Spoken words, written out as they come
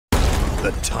The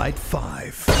Tight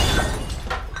Five.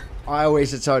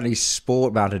 It's only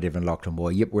sport. Martin Devlin, Lachlan Waugh.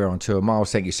 Yep, we're on tour.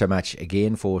 Miles, thank you so much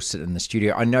again for sitting in the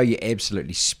studio. I know you're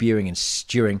absolutely spewing and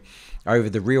stewing over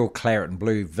the real claret and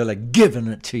blue Villa giving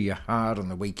it to you hard on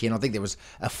the weekend. I think there was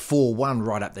a 4-1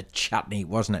 right up the chutney,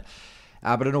 wasn't it?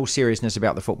 But in all seriousness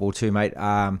about the football too, mate,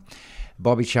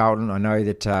 Bobby Charlton, I know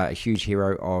that a huge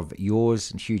hero of yours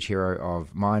and huge hero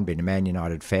of mine, being a Man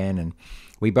United fan, and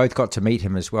we both got to meet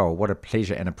him as well. What a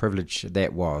pleasure and a privilege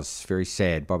that was. Very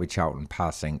sad, Bobby Charlton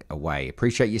passing away.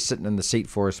 Appreciate you sitting in the seat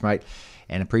for us, mate,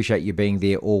 and appreciate you being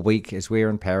there all week as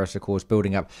we're in Paris, of course,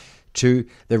 building up to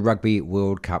the Rugby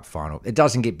World Cup final. It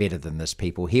doesn't get better than this,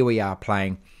 people. Here we are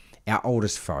playing our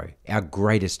oldest foe, our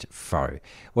greatest foe.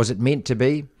 Was it meant to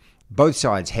be? Both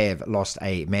sides have lost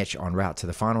a match en route to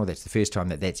the final. That's the first time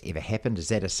that that's ever happened. Is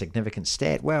that a significant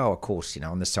stat? Well, of course,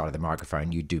 on this side of the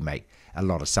microphone, you do make a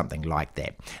lot of something like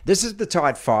that. This is the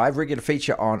Tight Five, regular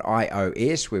feature on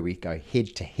iOS, where we go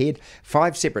head to head.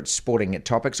 5 separate sporting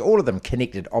topics, all of them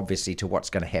connected, obviously, to what's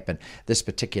going to happen this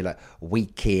particular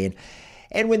weekend.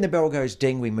 And when the bell goes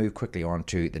ding, we move quickly on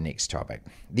to the next topic.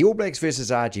 The All Blacks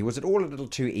versus RG. Was it all a little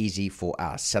too easy for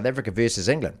us? South Africa versus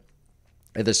England.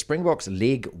 Are the Springboks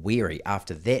leg weary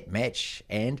after that match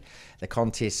and the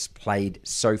contests played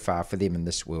so far for them in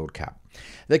this World Cup?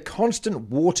 The constant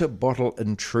water bottle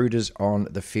intruders on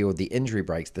the field, the injury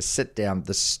breaks, the sit-down,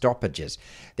 the stoppages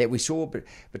that we saw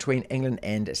between England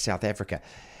and South Africa.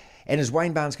 And is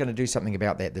Wayne Barnes going to do something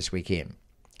about that this weekend?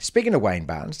 Speaking of Wayne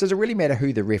Barnes, does it really matter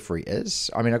who the referee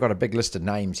is? I mean, I've got a big list of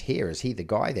names here. Is he the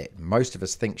guy that most of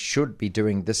us think should be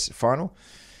doing this final?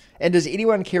 And does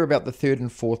anyone care about the 3rd and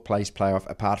 4th place playoff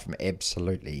apart from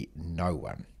absolutely no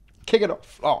one? Kick it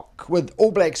off with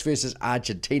All Blacks versus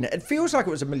Argentina. It feels like it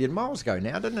was a million miles ago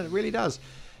now, doesn't it? It really does.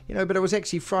 But it was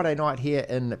actually Friday night here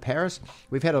in Paris.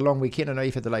 We've had a long weekend. I know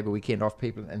you've had the Labour weekend off,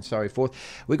 people, and so forth.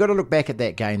 We've got to look back at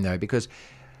that game, though, because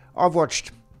I've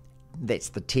watched, that's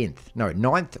the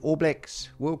 9th All Blacks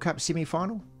World Cup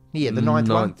semi-final. Yeah, the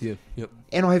 9th one. Yeah. Yep.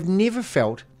 And I have never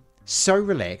felt so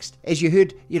relaxed, as you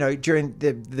heard, during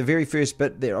the very first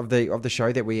bit of the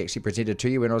show that we actually presented to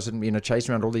you when I was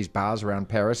chasing around all these bars around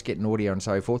Paris, getting audio and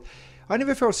so forth. I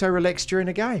never felt so relaxed during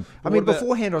a game.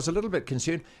 Beforehand I was a little bit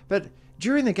concerned, but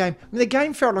during the game, the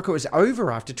game felt like it was over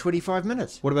after 25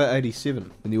 minutes. What about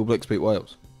 87 when the All Blacks beat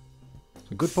Wales?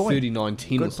 Good point.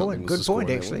 39-10 or something. Good point,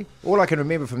 actually. All I can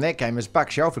remember from that game is Buck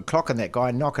Shelford clocking that guy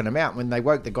and knocking him out. When they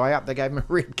woke the guy up, they gave him a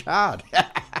red card.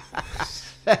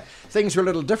 Things were a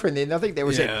little different then. I think there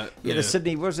was the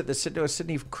Sydney,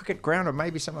 Sydney cricket ground or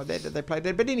maybe something like that they played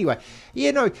there. But anyway,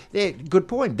 good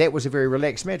point. That was a very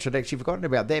relaxed match. I'd actually forgotten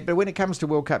about that. But when it comes to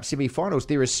World Cup semi-finals,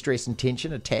 there is stress and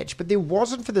tension attached. But there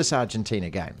wasn't for this Argentina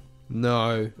game.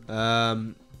 No.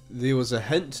 There was a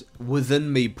hint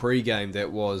within me pre-game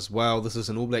that was, wow, this is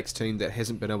an All Blacks team that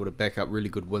hasn't been able to back up really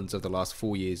good wins over the last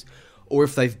 4 years. Or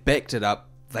if they've backed it up,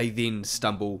 they then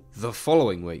stumble the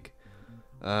following week.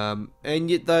 And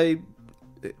yet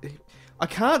I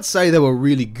can't say they were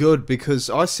really good because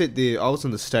I sat there, I was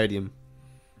in the stadium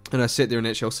and I sat there and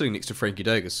actually I was sitting next to Frankie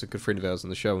Davis, a good friend of ours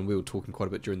on the show, and we were talking quite a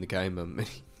bit during the game. And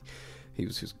he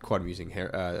was quite amusing.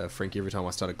 Frankie, every time I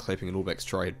started clapping an All Blacks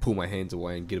try, he'd pull my hands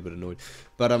away and get a bit annoyed.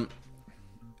 But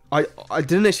I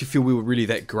didn't actually feel we were really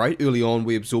that great. Early on,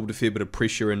 we absorbed a fair bit of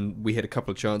pressure and we had a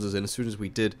couple of chances, and as soon as we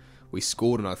did, we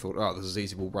scored, and I thought, oh, this is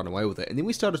easy, we'll run away with it. And then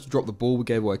we started to drop the ball, we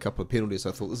gave away a couple of penalties, so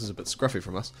I thought, this is a bit scruffy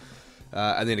from us.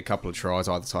 And then a couple of tries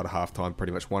either side of half-time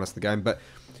pretty much won us the game. But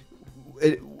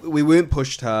we weren't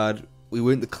pushed hard, we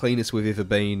weren't the cleanest we've ever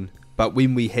been, but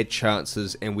when we had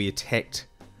chances and we attacked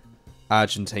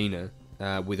Argentina,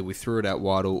 whether we threw it out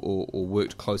wide or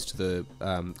worked close to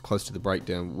the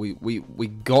breakdown, we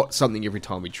got something every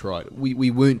time we tried.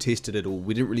 We weren't tested at all,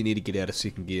 we didn't really need to get out of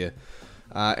second gear.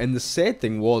 And the sad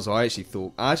thing was, I actually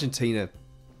thought Argentina,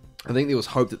 I think there was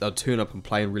hope that they'd turn up and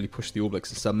play and really push the All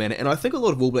Blacks in some manner. And I think a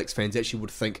lot of All Blacks fans actually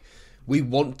would think we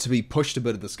want to be pushed a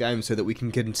bit in this game so that we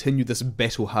can continue this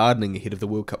battle hardening ahead of the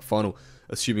World Cup final,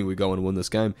 assuming we go on and win this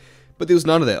game. But there was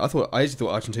none of that. I actually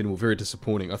thought Argentina were very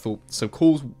disappointing. I thought some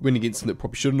calls went against them that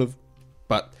probably shouldn't have,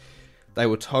 but they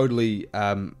were totally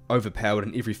overpowered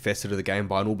in every facet of the game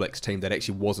by an All Blacks team that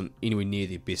actually wasn't anywhere near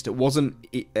their best. It wasn't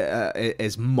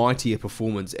as mighty a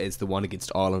performance as the one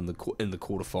against Ireland in the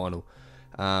quarterfinal.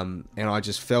 And I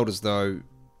just felt as though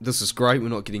this is great, we're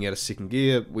not getting out of second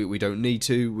gear, we don't need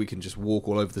to, we can just walk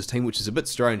all over this team, which is a bit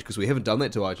strange because we haven't done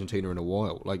that to Argentina in a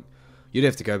while. Like, you'd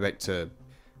have to go back to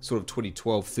sort of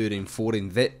 2012, 13, 14,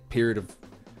 that period of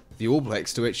the All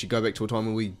Blacks to actually go back to a time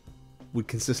when we would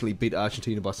consistently beat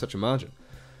Argentina by such a margin.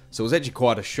 So it was actually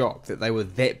quite a shock that they were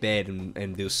that bad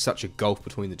and there was such a gulf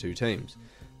between the two teams.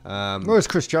 Well, as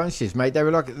Chris Jones says, mate, they're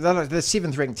like the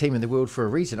seventh ranked team in the world for a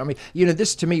reason. I mean,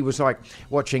 this to me was like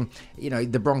watching,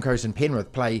 the Broncos and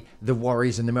Penrith play the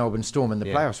Warriors and the Melbourne Storm in the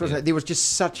playoffs, wasn't it? There was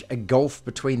just such a gulf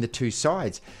between the two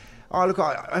sides. Oh, look,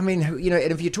 I mean, and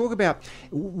if you talk about,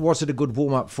 was it a good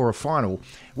warm-up for a final?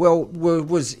 Well,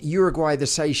 was Uruguay, the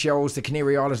Seychelles, the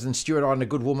Canary Islands and Stewart Island a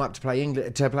good warm-up to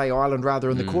play Ireland rather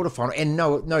in the quarterfinal? And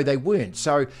no, they weren't.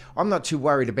 So I'm not too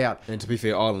worried about... And to be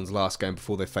fair, Ireland's last game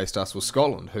before they faced us was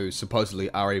Scotland, who supposedly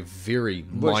are a very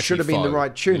mighty it should have been the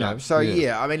right tune-up.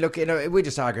 Yeah. I mean, look, we're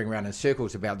just arguing around in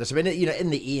circles about this. I mean, in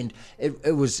the end,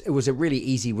 it was a really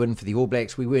easy win for the All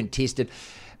Blacks. We weren't tested.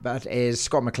 But as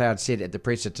Scott McLeod said at the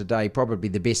presser today, probably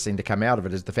the best thing to come out of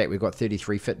it is the fact we've got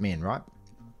 33 fit men, right?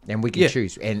 And we can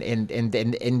choose.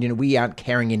 And we aren't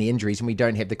carrying any injuries, and we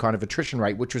don't have the kind of attrition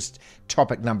rate, which was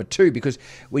topic number 2. Because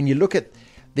when you look at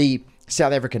the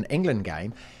South African-England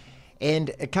game,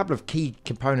 and a couple of key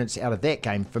components out of that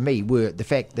game for me were the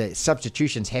fact that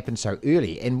substitutions happened so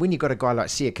early. And when you've got a guy like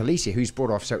Sia Khaleesi who's brought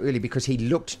off so early because he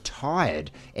looked tired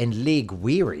and leg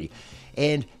weary,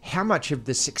 and how much of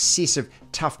the successive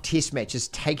tough test matches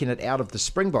taken it out of the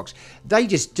Springboks. They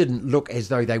just didn't look as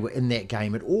though they were in that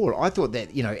game at all. I thought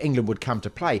that, England would come to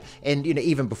play. And,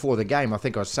 even before the game, I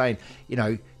think I was saying,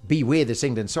 beware this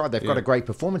England side. They've got a great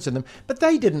performance in them. But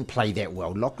they didn't play that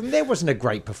well, Lachlan. That wasn't a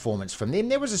great performance from them.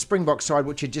 There was a Springbok side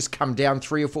which had just come down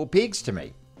 3 or 4 pegs to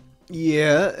me.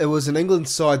 Yeah, it was an England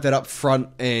side that up front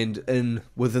and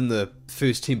within the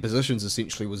first 10 positions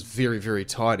essentially was very, very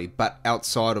tidy. But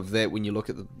outside of that, when you look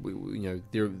at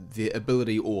their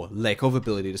ability or lack of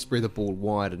ability to spread the ball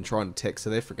wide and try and attack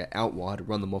South Africa out wide and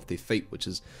run them off their feet, which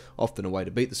is often a way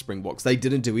to beat the Springboks, they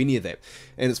didn't do any of that.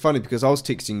 And it's funny because I was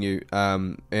texting you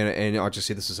and I just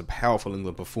said this is a powerful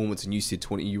England performance, and you said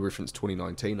you referenced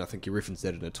 2019. I think you referenced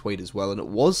that in a tweet as well, and it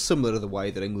was similar to the way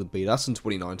that England beat us in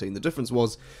 2019. The difference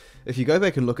was, if you go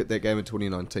back and look at that game in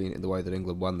 2019 and the way that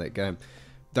England won that game,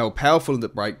 they were powerful in the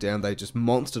breakdown. They just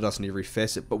monstered us in every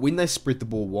facet. But when they spread the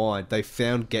ball wide, they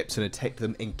found gaps and attacked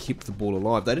them and kept the ball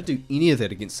alive. They didn't do any of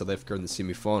that against South Africa in the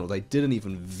semi-final. They didn't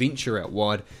even venture out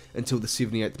wide until the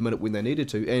 78th minute when they needed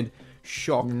to. And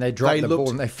shock. And they dropped the ball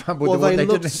and they fumbled the ball. They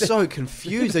looked so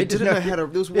confused. They didn't know how to...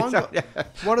 There was one of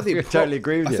their... totally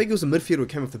agree with you. I think it was a midfielder who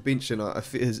came off the bench, and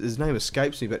his name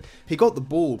escapes me, but he got the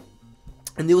ball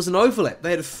and there was an overlap.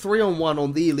 They had a 3-on-1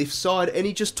 on their left side, and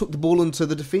he just took the ball into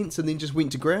the defence and then just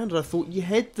went to ground. And I thought, you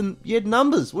had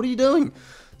numbers. What are you doing?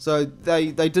 So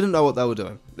they didn't know what they were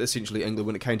doing. Essentially, England,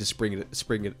 when it came to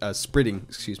spreading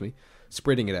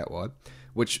it out wide,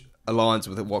 which aligns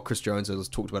with what Chris Jones has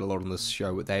talked about a lot on this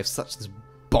show. Where they have such this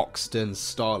boxed-in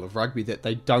style of rugby that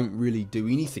they don't really do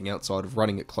anything outside of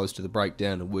running it close to the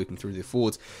breakdown and working through their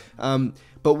forwards.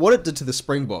 But what it did to the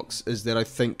Springboks is that I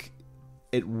think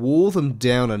it wore them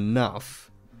down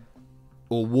enough,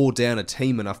 or wore down a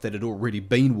team enough that had already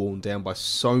been worn down by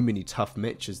so many tough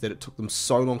matches that it took them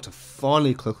so long to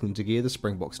finally click them together,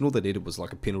 Springboks. And all they needed was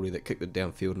like a penalty that kicked it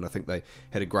downfield, and I think they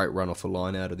had a great run off a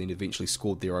line out and then eventually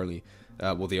scored their only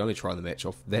try in the match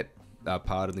off that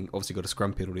part, and then obviously got a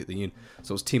scrum penalty at the end.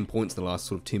 So it was 10 points in the last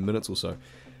sort of 10 minutes or so.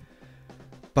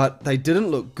 But they didn't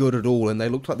look good at all, and they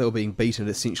looked like they were being beaten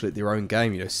essentially at their own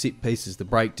game. Set pieces, the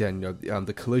breakdown,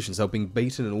 the collisions, they were being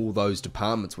beaten in all those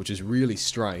departments, which is really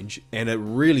strange. And it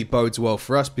really bodes well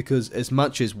for us, because as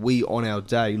much as we on our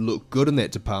day look good in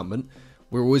that department,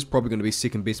 we're always probably going to be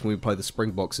second best when we play the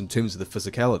Springboks in terms of the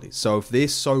physicality. So if they're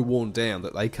so worn down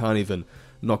that they can't even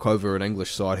knock over an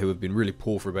English side who have been really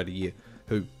poor for about a year,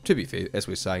 who, to be fair, as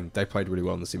we're saying, they played really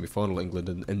well in the semi-final,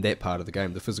 England, in that part of the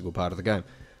game, the physical part of the game.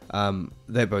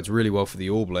 That bodes really well for the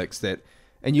All Blacks.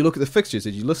 And you look at the fixtures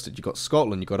that you listed. You've got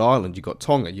Scotland, you've got Ireland, you've got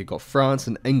Tonga, you've got France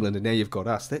and England, and now you've got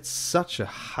us. That's such a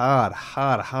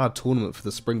hard tournament for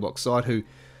the Springbok side, who,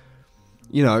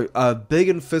 are big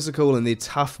and physical and they're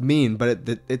tough men, but at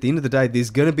the end of the day, there's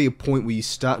going to be a point where you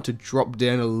start to drop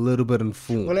down a little bit in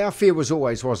form. Well, our fear was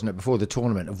always, wasn't it, before the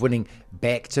tournament, of winning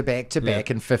back to back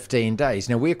in 15 days.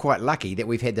 Now, we're quite lucky that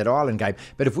we've had that Ireland game,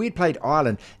 but if we'd played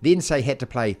Ireland, then say had to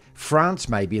play France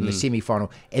maybe in the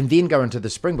semi-final, and then go into the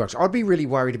Springboks, I'd be really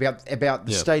worried about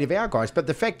the state of our guys. But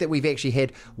the fact that we've actually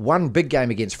had one big game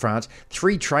against France,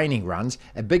 3 training runs,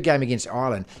 a big game against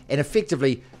Ireland, and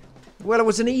effectively... Well, it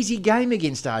was an easy game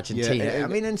against Argentina.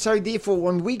 And so therefore,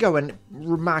 when we go in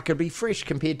remarkably fresh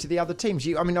compared to the other teams,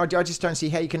 I just don't see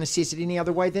how you can assess it any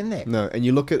other way than that. No, and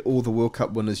you look at all the World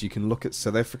Cup winners, you can look at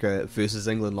South Africa versus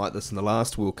England like this in the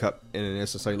last World Cup, and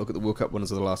as I say, look at the World Cup winners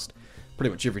of the last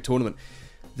pretty much every tournament.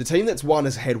 The team that's won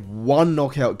has had one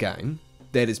knockout game,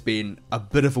 that has been a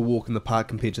bit of a walk in the park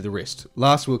compared to the rest.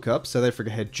 Last World Cup, South Africa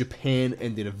had Japan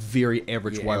and then a very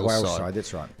average Wales side.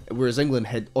 That's right. Whereas England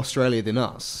had Australia, then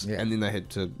us, Yeah. and then they had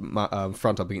to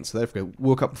front up against South Africa.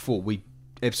 World Cup before, we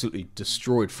absolutely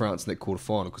destroyed France in that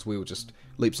quarterfinal because we were just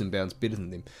leaps and bounds better than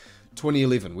them.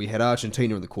 2011, we had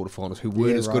Argentina in the quarterfinals, who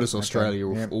weren't as good as Australia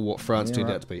or what France turned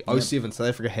out to be. 07, South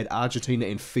Africa had Argentina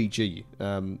and Fiji.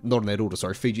 Not in that order,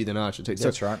 sorry. Fiji, then Argentina. So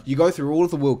That's right. You go through all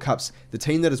of the World Cups, the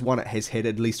team that has won it has had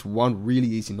at least one really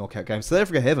easy knockout game. South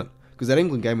Africa haven't, because that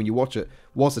England game, when you watch it,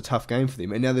 was a tough game for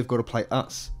them, and now they've got to play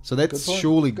us. So that's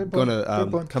surely going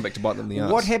to come back to bite them in the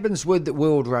arse. What happens with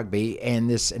World Rugby and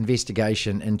this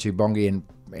investigation into Bongi and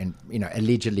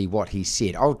allegedly what he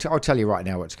said? I'll tell you right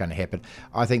now what's going to happen.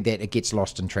 I think that it gets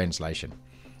lost in translation.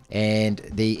 And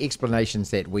the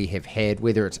explanations that we have had,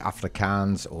 whether it's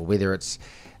Afrikaans or whether it's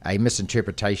a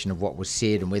misinterpretation of what was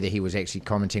said and whether he was actually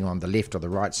commenting on the left or the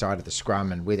right side of the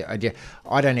scrum, and whether I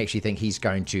don't actually think he's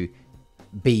going to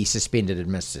be suspended and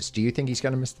miss this. Do you think he's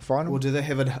going to miss the final? Well, do they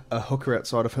have a hooker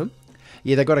outside of him?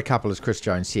 Yeah, they've got a couple, as Chris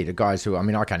Jones said, of guys who, I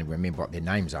can't even remember what their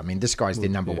names are. I mean, this guy's their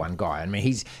number one guy.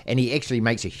 He actually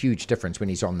makes a huge difference when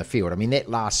he's on the field. That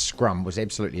last scrum was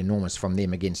absolutely enormous from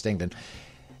them against England.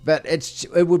 But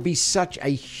it would be such a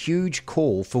huge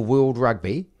call for World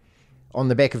Rugby, on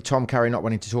the back of Tom Curry not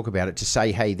wanting to talk about it, to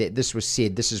say, hey, that this was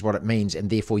said, this is what it means, and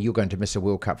therefore you're going to miss a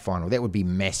World Cup final. That would be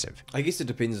massive. I guess it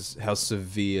depends how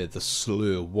severe the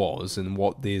slur was and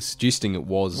what they're suggesting it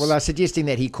was. Well, they're suggesting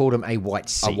that he called him a white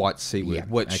C. A white C word, yeah.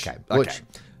 which Okay.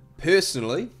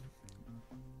 Personally,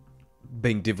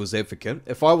 being devil's advocate,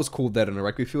 if I was called that in a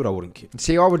rugby field, I wouldn't care.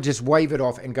 See, I would just wave it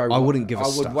off and go. I wouldn't give a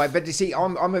stuff. But you see,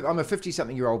 I'm a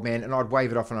 50-something-year-old man, and I'd wave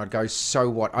it off and I'd go, so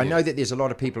what? I know that there's a lot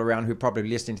of people around who are probably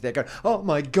listening to that going, oh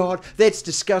my God, that's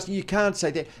disgusting. You can't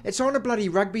say that. It's on a bloody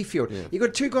rugby field. Yeah. You've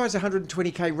got two guys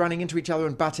 120k running into each other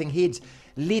and butting heads.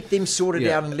 Let them sort it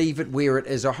out and leave it where it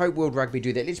is. I hope World Rugby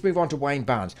do that. Let's move on to Wayne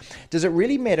Barnes. Does it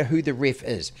really matter who the ref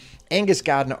is? Angus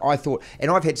Gardner, I thought,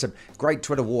 and I've had some great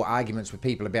Twitter war arguments with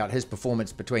people about his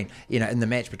performance between, in the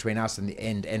match between us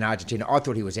and Argentina. I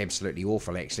thought he was absolutely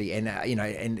awful, actually. And,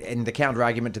 and the counter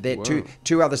argument to that,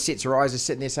 two other sets of eyes are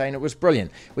sitting there saying it was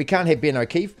brilliant. We can't have Ben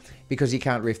O'Keefe because he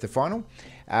can't ref the final.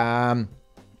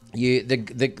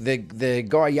 The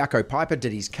guy Jaco Piper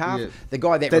did his calf. Yeah. The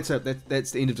guy that's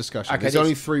the end of discussion. Okay, there's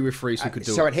only 3 referees who could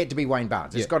do it. So it had to be Wayne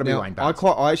Barnes. It's got to be Wayne Barnes.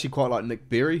 I actually quite like Nick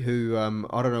Berry, who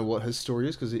I don't know what his story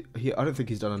is because I don't think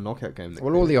he's done a knockout game.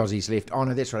 Well, all the Aussies left. Oh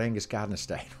no, that's right. Angus Gardner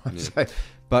stayed. So,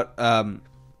 but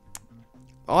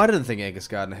I didn't think Angus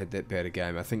Gardner had that bad a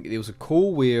game. I think there was a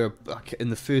call where in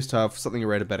the first half something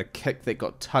around about a kick that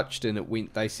got touched and it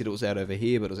went. They said it was out over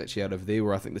here, but it was actually out over there.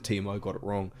 Where I think the TMO got it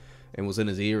wrong and was in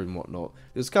his ear and whatnot.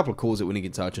 There's a couple of calls that went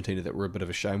against Argentina that were a bit of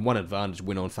a shame. One advantage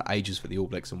went on for ages for the All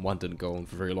Blacks and one didn't go on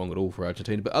for very long at all for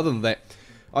Argentina. But other than that,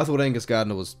 I thought Angus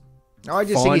Gardner was I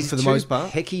just fine think he's for the too most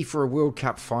part. Picky for a World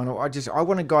Cup final. I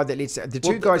want a guy that lets the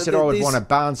two guys that I would want are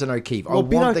Barnes and O'Keefe. Well,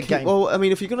 well, I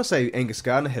mean, if you're going to say Angus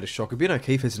Gardner had a shocker, Ben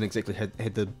O'Keefe hasn't exactly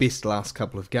had the best last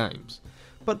couple of games.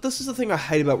 But this is the thing I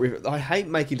hate about I hate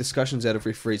making discussions out of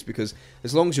referees because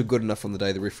as long as you're good enough on the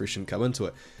day, the referee shouldn't come into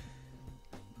it.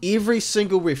 Every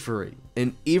single referee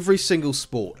in every single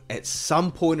sport at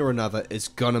some point or another is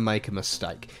going to make a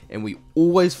mistake. And we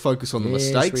always focus on the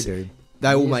mistakes. We do.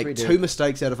 They will make 2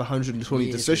 mistakes out of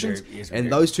 120 decisions,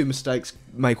 and those 2 mistakes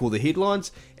make all the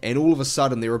headlines, and all of a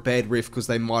sudden they're a bad ref because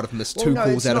they might have missed 2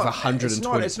 calls out of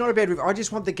 120. It's not a bad ref. I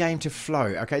just want the game to flow.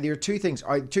 Okay, there are two things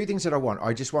that I want.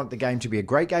 I just want the game to be a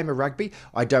great game of rugby.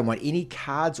 I don't want any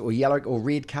cards or yellow or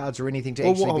red cards or anything to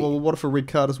actually be... Well, what if a red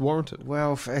card is warranted?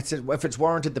 Well, if it's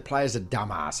warranted, the player's a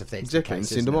dumbass, if that's exactly, the case.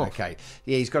 Send him off. Okay,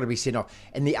 yeah, he's got to be sent off.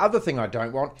 And the other thing I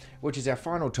don't want, which is our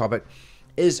final topic,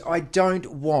 is I don't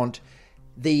want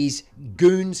these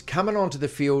goons coming onto the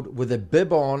field with a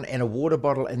bib on and a water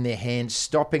bottle in their hand,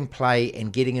 stopping play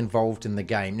and getting involved in the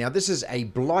game. Now, this is a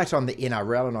blight on the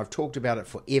NRL, and I've talked about it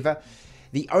forever.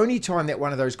 The only time that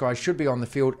one of those guys should be on the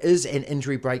field is an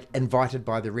injury break invited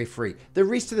by the referee. The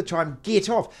rest of the time, get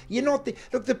off. You're not there.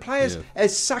 Look, the players are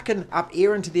sucking up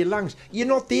air into their lungs. You're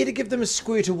not there to give them a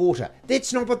squirt of water.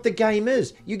 That's not what the game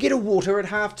is. You get a water at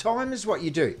half time is what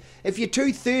you do. If you're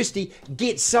too thirsty,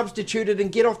 get substituted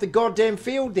and get off the goddamn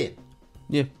field then.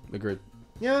 Yeah, agreed.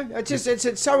 You know,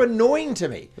 it's so annoying to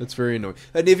me. It's very annoying.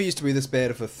 It never used to be this bad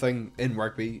of a thing in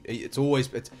rugby. It's always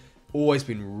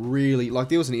been really... Like,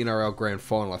 there was an NRL grand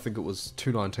final, I think it was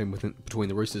 2019 between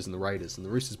the Roosters and the Raiders, and the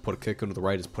Roosters put a kick in, or the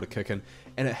Raiders put a kick in,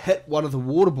 and it hit one of the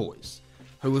water boys.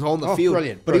 who was on the Oh, field,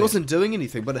 brilliant, but he brilliant. wasn't doing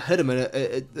anything. But it hit him, and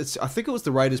I think it was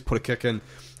the Raiders put a kick in,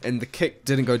 and the kick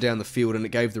didn't go down the field, and it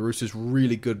gave the Roosters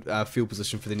really good field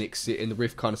position for the next set. And the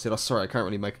ref kind of said, "Oh, sorry, I can't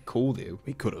really make a call there."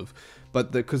 He could have,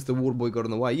 but because the water boy got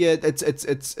in the way. Yeah, it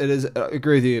is. I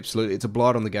agree with you absolutely. It's a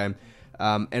blight on the game.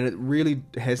 And it really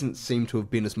hasn't seemed to have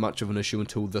been as much of an issue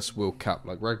until this World Cup.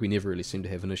 Like, rugby never really seemed to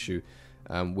have an issue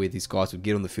where these guys would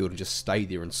get on the field and just stay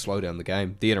there and slow down the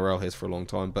game. The NRL has for a long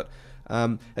time. But,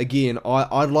 again,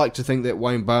 I'd like to think that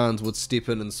Wayne Barnes would step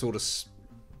in and sort of...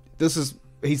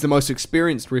 He's the most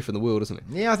experienced ref in the world, isn't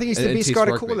he? Yeah, I think he's the In best Test guy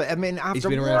to rugby. call it. I mean, after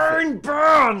been around Wayne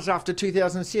Barnes after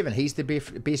 2007, he's the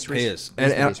best ref. He is.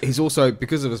 And he's also,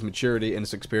 because of his maturity and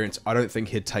his experience, I don't think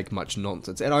he'd take much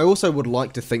nonsense. And I also would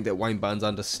like to think that Wayne Barnes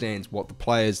understands what the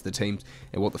players, the teams,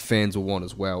 and what the fans will want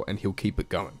as well, and he'll keep it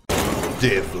going.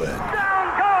 Devlin.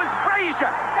 Down goes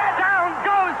Fraser! Down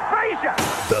goes Fraser!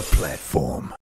 The platform.